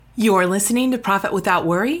You're listening to Profit Without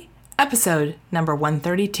Worry, episode number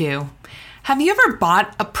 132. Have you ever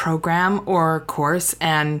bought a program or course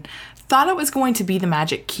and thought it was going to be the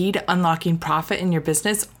magic key to unlocking profit in your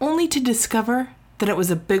business, only to discover that it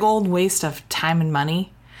was a big old waste of time and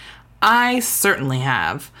money? I certainly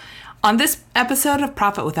have. On this episode of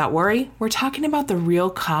Profit Without Worry, we're talking about the real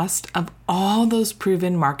cost of all those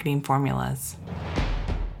proven marketing formulas.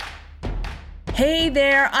 Hey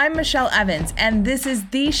there, I'm Michelle Evans, and this is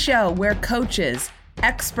the show where coaches,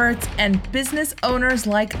 experts, and business owners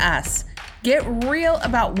like us get real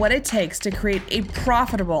about what it takes to create a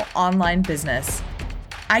profitable online business.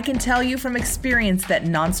 I can tell you from experience that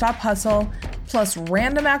nonstop hustle plus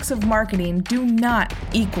random acts of marketing do not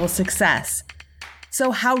equal success.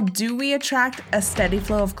 So how do we attract a steady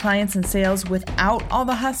flow of clients and sales without all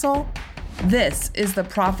the hustle? This is the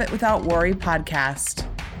Profit Without Worry podcast.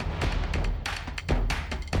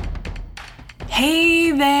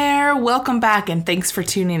 Hey there, welcome back and thanks for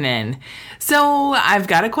tuning in. So I've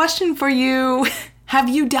got a question for you. Have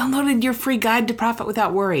you downloaded your free guide to Profit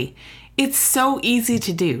Without Worry? It's so easy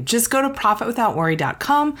to do. Just go to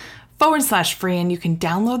profitwithoutworry.com/free and you can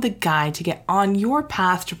download the guide to get on your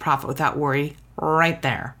path to Profit Without Worry right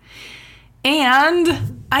there.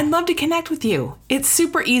 And I'd love to connect with you. It's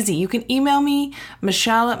super easy. You can email me,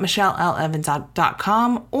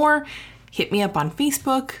 michelle@michellelevans.com, or hit me up on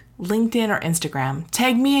Facebook, LinkedIn, or Instagram.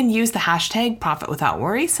 Tag me and use the hashtag Profit Without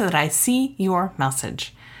Worry so that I see your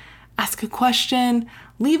message. Ask a question,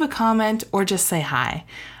 leave a comment, or just say hi.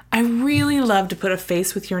 I really love to put a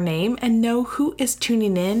face with your name and know who is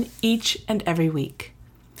tuning in each and every week.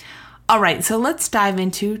 All right, so let's dive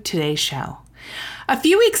into today's show. A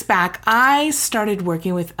few weeks back, I started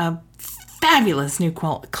working with a fabulous new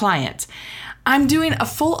client. I'm doing a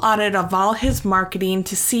full audit of all his marketing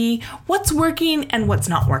to see what's working and what's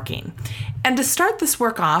not working. And to start this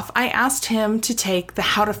work off, I asked him to take the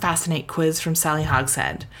How to Fascinate quiz from Sally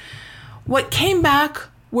Hogshead. What came back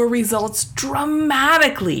were results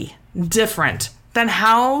dramatically different than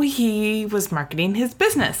how he was marketing his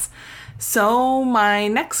business. So my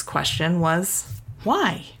next question was,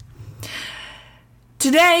 why?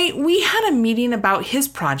 Today, we had a meeting about his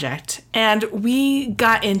project and we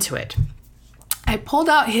got into it. I pulled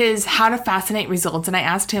out his How to Fascinate results and I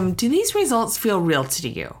asked him, do these results feel real to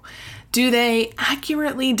you? Do they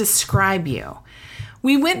accurately describe you?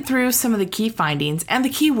 We went through some of the key findings and the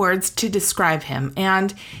keywords to describe him,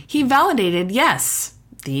 and he validated, yes,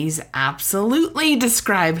 these absolutely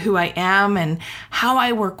describe who I am and how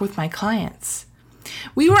I work with my clients.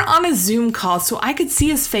 We were on a Zoom call so I could see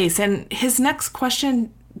his face, and his next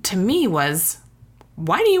question to me was,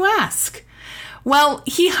 why do you ask? Well,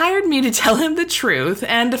 he hired me to tell him the truth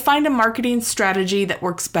and to find a marketing strategy that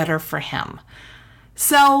works better for him.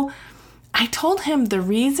 So I told him the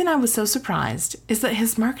reason I was so surprised is that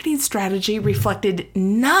his marketing strategy reflected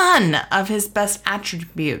none of his best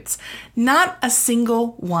attributes, not a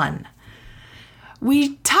single one.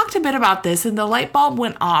 We talked a bit about this and the light bulb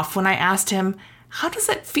went off when I asked him, how does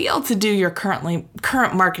it feel to do your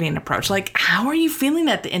current marketing approach? Like, how are you feeling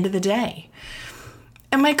at the end of the day?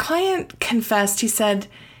 And my client confessed, he said,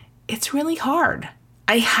 it's really hard.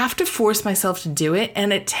 I have to force myself to do it,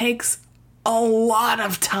 and it takes a lot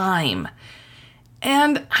of time.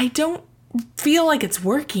 And I don't feel like it's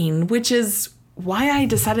working, which is why I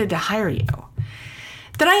decided to hire you.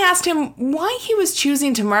 Then I asked him why he was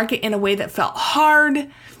choosing to market in a way that felt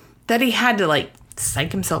hard, that he had to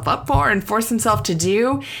psych himself up for and force himself to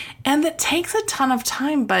do, and that takes a ton of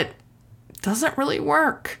time but doesn't really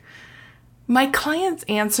work. My client's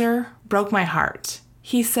answer broke my heart.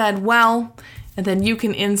 He said, well, and then you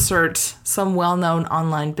can insert some well-known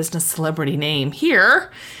online business celebrity name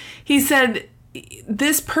here. He said,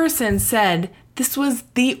 this person said this was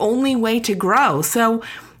the only way to grow. So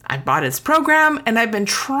I bought his program and I've been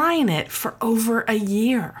trying it for over a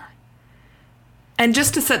year. And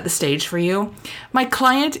just to set the stage for you, my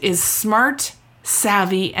client is smart,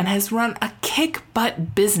 savvy, and has run a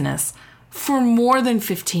kick-butt business for more than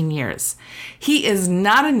 15 years. He is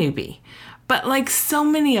not a newbie, but like so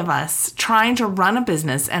many of us trying to run a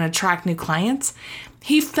business and attract new clients,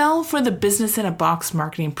 he fell for the business in a box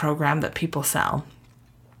marketing program that people sell.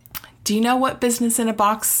 Do you know what business in a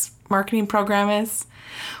box marketing program is?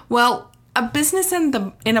 Well, a business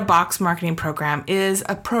in a box marketing program is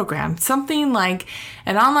a program, something like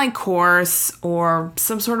an online course or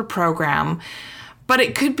some sort of program. But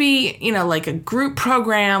it could be, like a group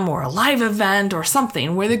program or a live event or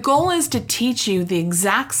something where the goal is to teach you the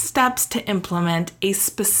exact steps to implement a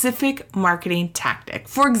specific marketing tactic.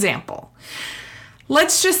 For example,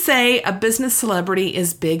 let's just say a business celebrity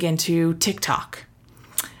is big into TikTok.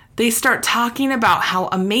 They start talking about how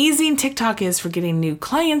amazing TikTok is for getting new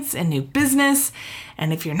clients and new business.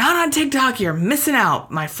 And if you're not on TikTok, you're missing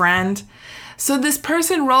out, my friend. So this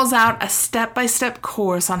person rolls out a step-by-step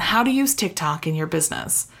course on how to use TikTok in your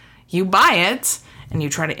business. You buy it and you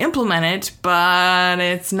try to implement it, but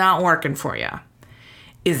it's not working for you.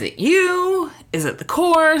 Is it you? Is it the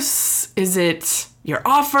course? Is it your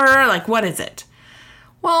offer? Like, what is it?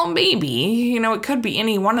 Well, maybe, it could be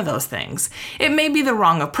any one of those things. It may be the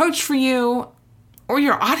wrong approach for you, or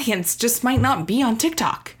your audience just might not be on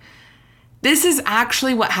TikTok. This is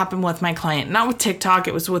actually what happened with my client. Not with TikTok,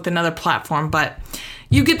 it was with another platform, but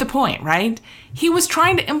you get the point, right? He was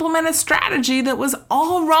trying to implement a strategy that was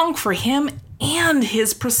all wrong for him and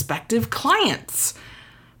his prospective clients.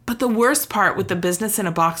 But the worst part with the business in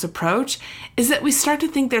a box approach is that we start to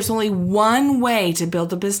think there's only one way to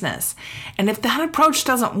build a business. And if that approach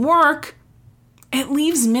doesn't work, it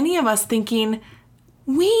leaves many of us thinking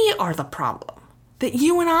we are the problem, that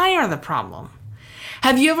you and I are the problem.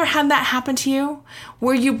 Have you ever had that happen to you?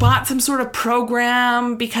 Where you bought some sort of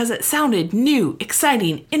program because it sounded new,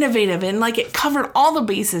 exciting, innovative, and like it covered all the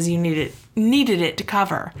bases you needed it to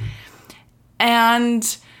cover.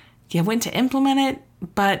 And you went to implement it,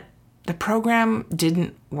 but the program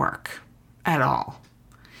didn't work at all.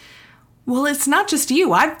 Well, it's not just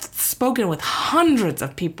you. I've spoken with hundreds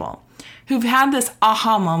of people who've had this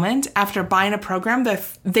aha moment after buying a program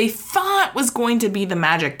that they thought was going to be the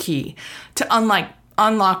magic key to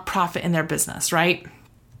unlock profit in their business, right?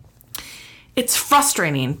 It's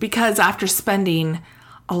frustrating because after spending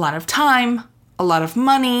a lot of time, a lot of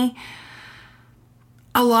money,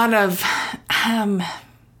 a lot of,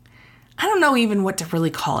 I don't know even what to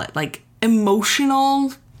really call it, like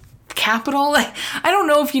emotional capital. I don't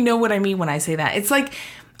know if you know what I mean when I say that. It's like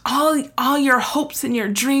all your hopes and your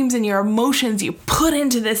dreams and your emotions you put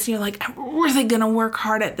into this, and you're like, I'm really going to work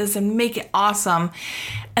hard at this and make it awesome.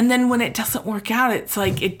 And then when it doesn't work out, it's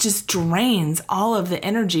like it just drains all of the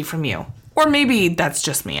energy from you. Or maybe that's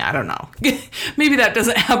just me. I don't know. Maybe that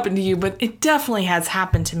doesn't happen to you, but it definitely has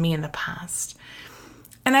happened to me in the past.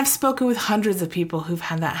 And I've spoken with hundreds of people who've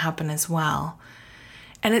had that happen as well.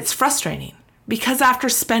 And it's frustrating because after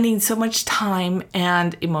spending so much time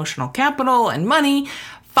and emotional capital and money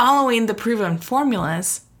following the proven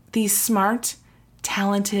formulas, these smart,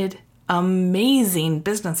 talented, amazing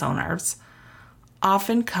business owners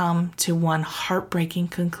often come to one heartbreaking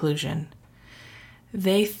conclusion.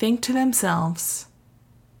 They think to themselves,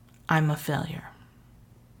 I'm a failure.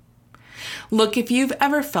 Look, if you've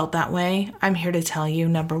ever felt that way, I'm here to tell you,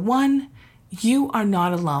 number one, you are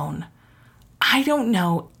not alone. I don't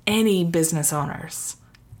know any business owners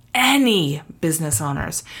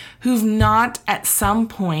who've not at some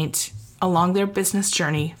point along their business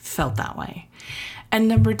journey felt that way. And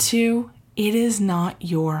number two, it is not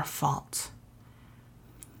your fault.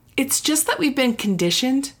 It's just that we've been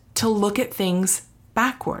conditioned to look at things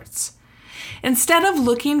backwards. Instead of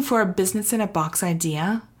looking for a business in a box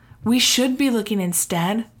idea, we should be looking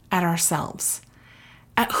instead at ourselves,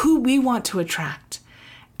 at who we want to attract,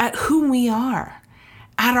 at who we are,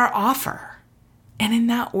 at our offer, and in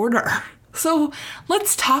that order. So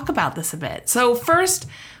let's talk about this a bit. So first,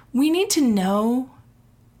 we need to know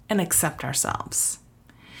and accept ourselves.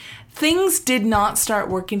 Things did not start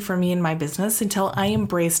working for me in my business until I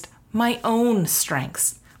embraced my own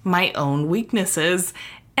strengths, my own weaknesses,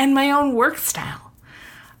 and my own work style.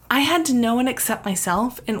 I had to know and accept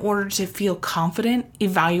myself in order to feel confident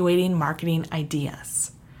evaluating marketing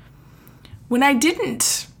ideas. When I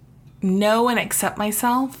didn't know and accept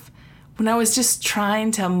myself, when I was just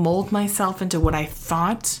trying to mold myself into what I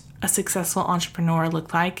thought a successful entrepreneur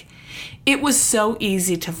looked like, it was so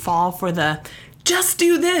easy to fall for the just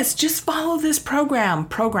do this, just follow this program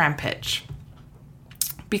pitch.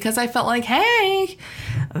 Because I felt like, hey,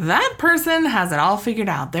 that person has it all figured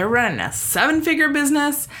out. They're running a 7-figure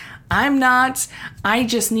business. I'm not. I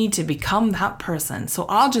just need to become that person. So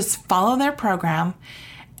I'll just follow their program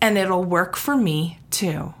and it'll work for me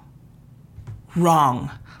too.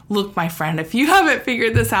 Wrong. Look, my friend, if you haven't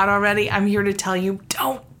figured this out already, I'm here to tell you,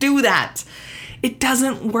 don't do that. It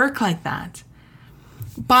doesn't work like that.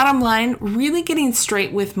 Bottom line, really getting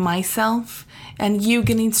straight with myself and you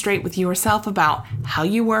getting straight with yourself about how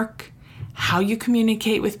you work, how you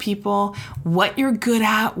communicate with people, what you're good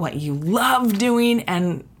at, what you love doing,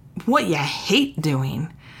 and what you hate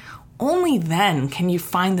doing. Only then can you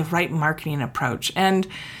find the right marketing approach. And,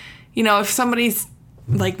 if somebody's,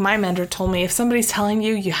 like my mentor told me, if somebody's telling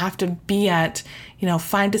you you have to be at,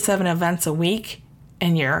 5 to 7 events a week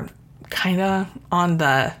and you're kind of on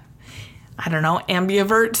the,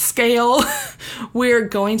 ambivert scale where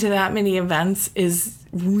going to that many events is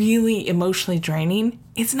really emotionally draining,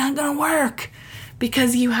 it's not going to work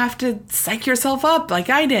because you have to psych yourself up like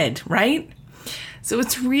I did, right? So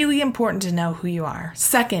it's really important to know who you are.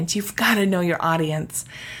 Second, you've got to know your audience.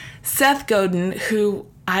 Seth Godin, who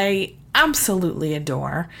I absolutely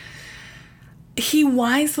adore, he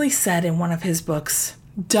wisely said in one of his books,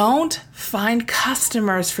 don't find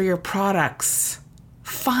customers for your products.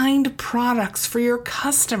 Find products for your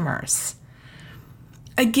customers.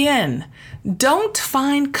 Again, don't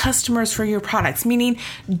find customers for your products, meaning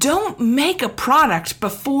don't make a product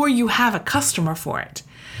before you have a customer for it.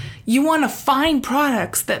 You want to find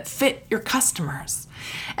products that fit your customers.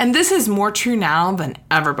 And this is more true now than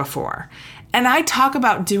ever before. And I talk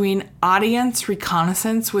about doing audience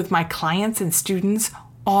reconnaissance with my clients and students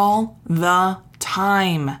all the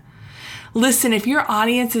time. Listen, if your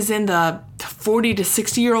audience is in the 40 to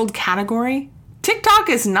 60-year-old category, TikTok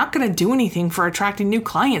is not going to do anything for attracting new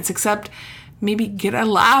clients except maybe get a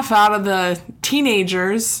laugh out of the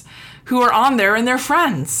teenagers who are on there and their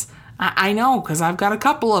friends. I know, because I've got a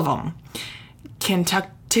couple of them. Can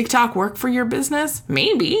TikTok work for your business?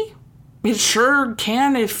 Maybe. It sure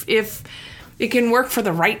can if it can work for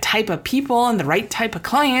the right type of people and the right type of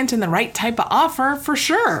client and the right type of offer, for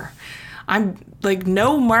sure. I'm like,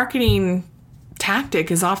 no marketing tactic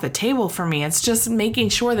is off the table for me. It's just making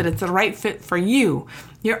sure that it's the right fit for you,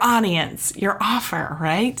 your audience, your offer,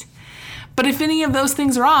 right? But if any of those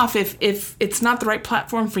things are off, if it's not the right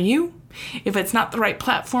platform for you, if it's not the right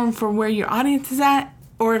platform for where your audience is at,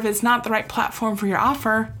 or if it's not the right platform for your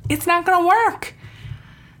offer, it's not going to work.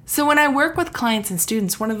 So when I work with clients and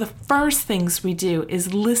students, one of the first things we do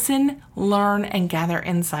is listen, learn, and gather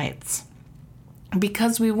insights.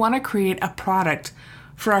 Because we want to create a product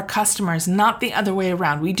for our customers, not the other way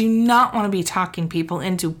around. We do not want to be talking people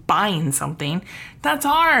into buying something. That's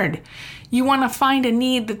hard. You want to find a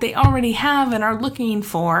need that they already have and are looking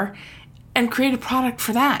for and create a product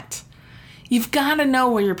for that. You've got to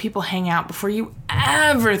know where your people hang out before you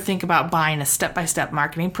ever think about buying a step-by-step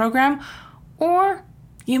marketing program, or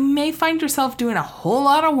you may find yourself doing a whole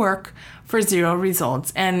lot of work for zero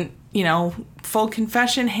results. And, full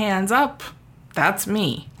confession, hands up, that's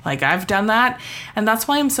me. Like, I've done that. And that's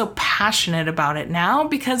why I'm so passionate about it now,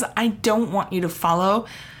 because I don't want you to follow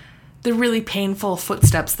the really painful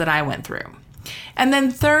footsteps that I went through. And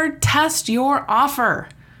then third, test your offer.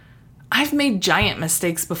 I've made giant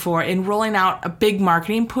mistakes before in rolling out a big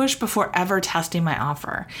marketing push before ever testing my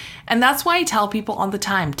offer. And that's why I tell people all the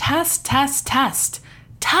time, test, test, test.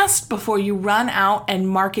 Test before you run out and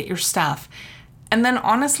market your stuff. And then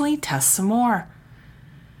honestly, test some more.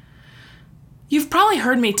 You've probably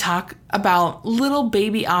heard me talk about little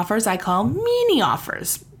baby offers I call mini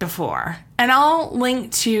offers before. And I'll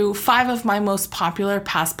link to 5 of my most popular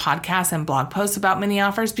past podcasts and blog posts about mini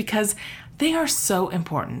offers because they are so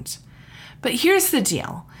important. But here's the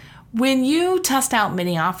deal. When you test out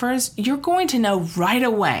mini offers, you're going to know right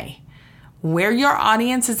away where your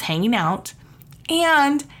audience is hanging out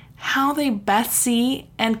and how they best see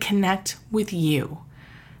and connect with you.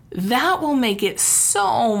 That will make it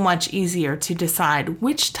so much easier to decide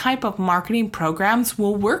which type of marketing programs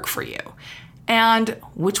will work for you and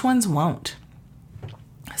which ones won't.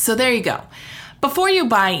 So there you go. Before you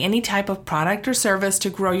buy any type of product or service to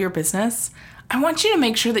grow your business, I want you to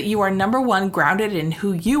make sure that you are, number 1, grounded in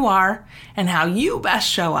who you are and how you best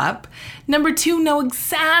show up. Number 2, know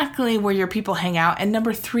exactly where your people hang out. And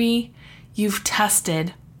number 3, you've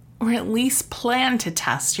tested or at least plan to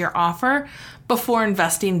test your offer before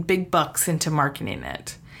investing big bucks into marketing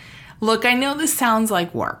it. Look, I know this sounds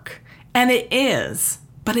like work, and it is,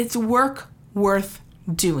 but it's work worth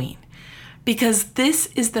doing. Because this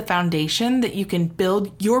is the foundation that you can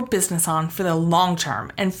build your business on for the long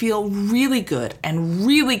term and feel really good and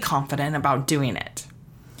really confident about doing it.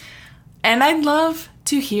 And I'd love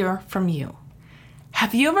to hear from you.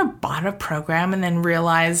 Have you ever bought a program and then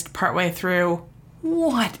realized partway through,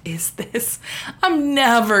 what is this? I'm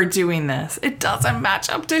never doing this. It doesn't match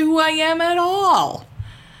up to who I am at all.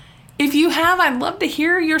 If you have, I'd love to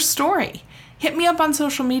hear your story. Hit me up on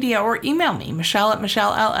social media or email me,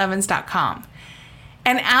 Michelle@MichelleLEvans.com.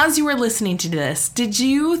 And as you were listening to this, did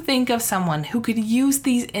you think of someone who could use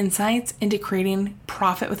these insights into creating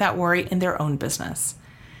profit without worry in their own business?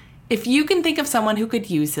 If you can think of someone who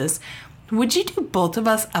could use this, would you do both of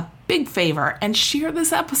us a big favor and share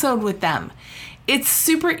this episode with them? It's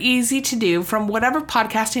super easy to do from whatever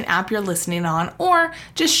podcasting app you're listening on, or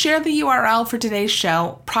just share the URL for today's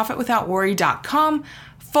show,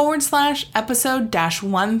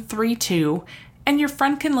 profitwithoutworry.com/episode-132, and your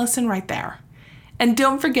friend can listen right there. And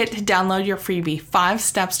don't forget to download your freebie, 5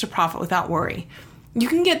 Steps to Profit Without Worry. You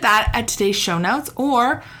can get that at today's show notes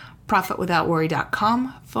or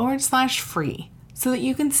profitwithoutworry.com/free so that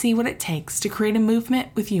you can see what it takes to create a movement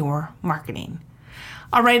with your marketing.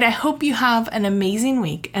 All right, I hope you have an amazing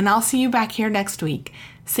week, and I'll see you back here next week.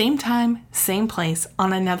 Same time, same place,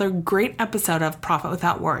 on another great episode of Profit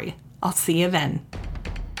Without Worry. I'll see you then.